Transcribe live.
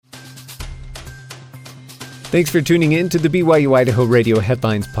Thanks for tuning in to the BYU Idaho Radio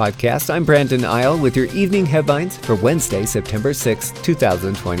Headlines Podcast. I'm Brandon Isle with your evening headlines for Wednesday, September 6,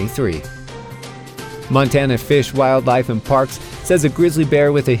 2023. Montana Fish, Wildlife and Parks says a grizzly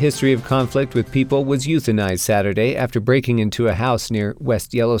bear with a history of conflict with people was euthanized Saturday after breaking into a house near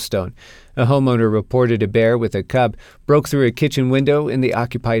West Yellowstone. A homeowner reported a bear with a cub broke through a kitchen window in the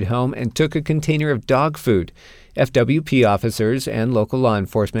occupied home and took a container of dog food. FWP officers and local law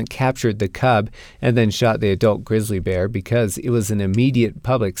enforcement captured the cub and then shot the adult grizzly bear because it was an immediate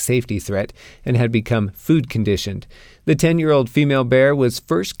public safety threat and had become food conditioned. The 10-year-old female bear was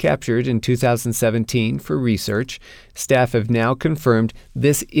first captured in 2017 for research. Staff have now confirmed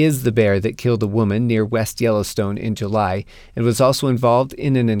this is the bear that killed a woman near West Yellowstone in July and was also involved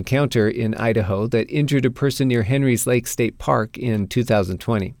in an encounter in Idaho that injured a person near Henry's Lake State Park in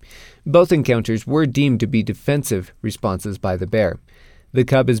 2020. Both encounters were deemed to be defensive responses by the bear. The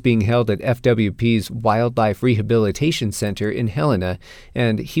cub is being held at FWP's Wildlife Rehabilitation Center in Helena,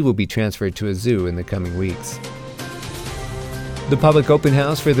 and he will be transferred to a zoo in the coming weeks. The public open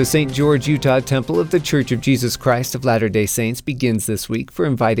house for the St. George, Utah Temple of the Church of Jesus Christ of Latter-day Saints begins this week for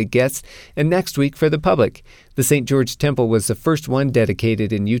invited guests and next week for the public. The St. George Temple was the first one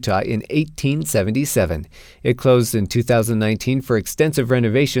dedicated in Utah in 1877. It closed in 2019 for extensive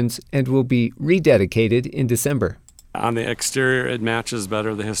renovations and will be rededicated in December. On the exterior, it matches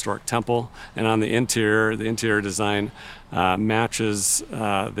better the historic temple, and on the interior design matches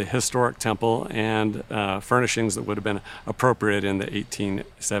the historic temple and furnishings that would have been appropriate in the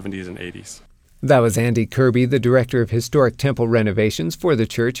 1870s and 80s. That was Andy Kirby, the director of historic temple renovations for the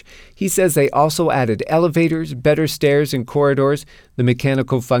church. He says they also added elevators, better stairs, and corridors. The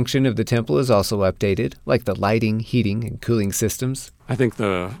mechanical function of the temple is also updated, like the lighting, heating, and cooling systems. I think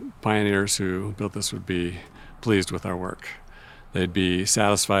the pioneers who built this would be pleased with our work. They'd be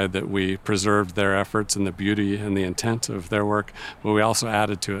satisfied that we preserved their efforts and the beauty and the intent of their work, but we also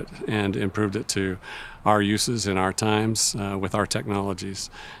added to it and improved it to our uses in our times with our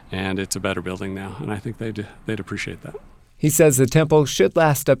technologies. And it's a better building now, and I think they'd appreciate that. He says the temple should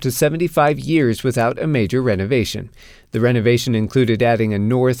last up to 75 years without a major renovation. The renovation included adding a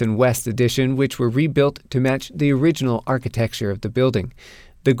north and west addition, which were rebuilt to match the original architecture of the building.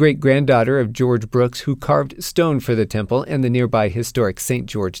 The great-granddaughter of George Brooks, who carved stone for the temple and the nearby historic St.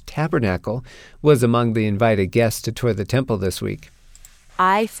 George Tabernacle, was among the invited guests to tour the temple this week.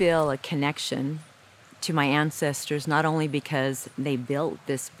 I feel a connection to my ancestors, not only because they built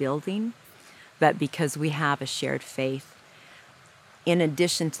this building, but because we have a shared faith. In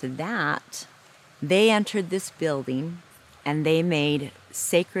addition to that, they entered this building and they made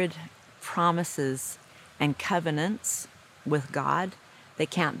sacred promises and covenants with God that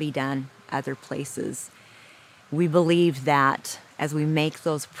can't be done other places. We believe that as we make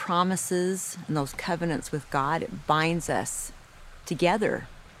those promises and those covenants with God, it binds us together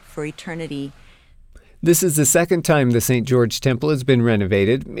for eternity. This is the second time the St. George Temple has been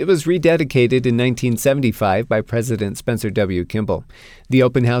renovated. It was rededicated in 1975 by President Spencer W. Kimball. The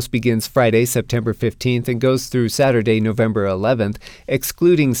open house begins Friday, September 15th and goes through Saturday, November 11th,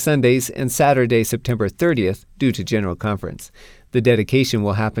 excluding Sundays and Saturday, September 30th, due to General Conference. The dedication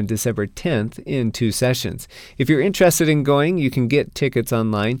will happen December 10th in 2 sessions. If you're interested in going, you can get tickets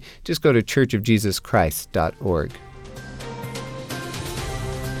online. Just go to churchofjesuschrist.org.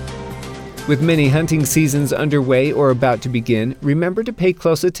 With many hunting seasons underway or about to begin, remember to pay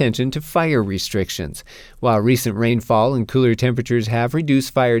close attention to fire restrictions. While recent rainfall and cooler temperatures have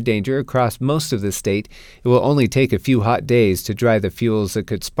reduced fire danger across most of the state, it will only take a few hot days to dry the fuels that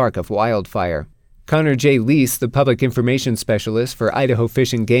could spark a wildfire. Connor J. Lease, the public information specialist for Idaho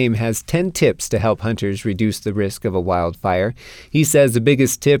Fish Game, has 10 tips to help hunters reduce the risk of a wildfire. He says the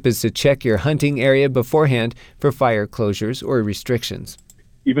biggest tip is to check your hunting area beforehand for fire closures or restrictions.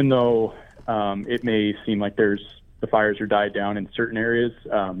 Even though it may seem like the fires are died down in certain areas,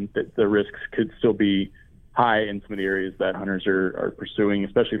 the risks could still be high in some of the areas that hunters are pursuing,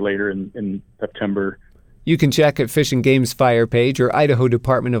 especially later in September. You can check at Fish and Game's fire page or Idaho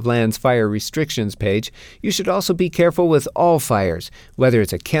Department of Land's fire restrictions page. You should also be careful with all fires, whether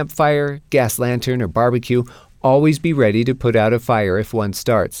it's a campfire, gas lantern, or barbecue. Always be ready to put out a fire if one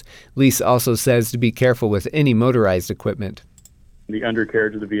starts. Lease also says to be careful with any motorized equipment. The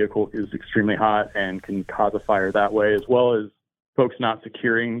undercarriage of the vehicle is extremely hot and can cause a fire that way, as well as folks not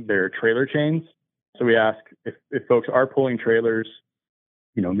securing their trailer chains. So we ask if folks are pulling trailers,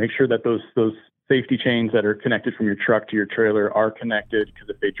 make sure that those safety chains that are connected from your truck to your trailer are connected, because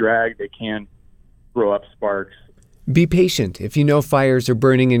if they drag, they can throw up sparks. Be patient. If you know fires are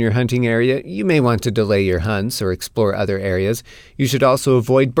burning in your hunting area, you may want to delay your hunts or explore other areas. You should also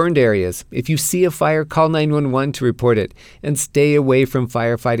avoid burned areas. If you see a fire, call 911 to report it, and stay away from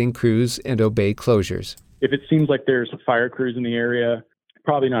firefighting crews and obey closures. If it seems like there's fire crews in the area,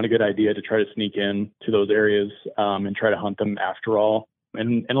 probably not a good idea to try to sneak in to those areas and try to hunt them after all.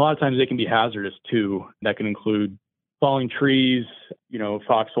 And a lot of times they can be hazardous too. That can include falling trees,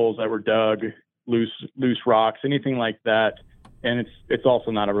 foxholes that were dug, loose rocks, anything like that. And it's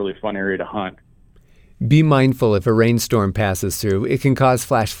also not a really fun area to hunt. Be mindful if a rainstorm passes through. It can cause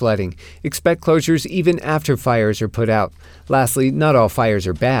flash flooding. Expect closures even after fires are put out. Lastly, not all fires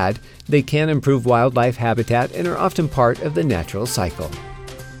are bad. They can improve wildlife habitat and are often part of the natural cycle.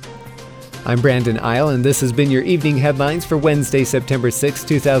 I'm Brandon Isle, and this has been your Evening Headlines for Wednesday, September 6,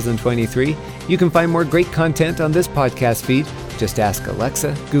 2023. You can find more great content on this podcast feed. Just ask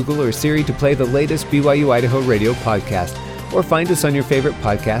Alexa, Google, or Siri to play the latest BYU Idaho Radio podcast, or find us on your favorite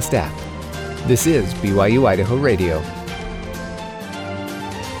podcast app. This is BYU Idaho Radio.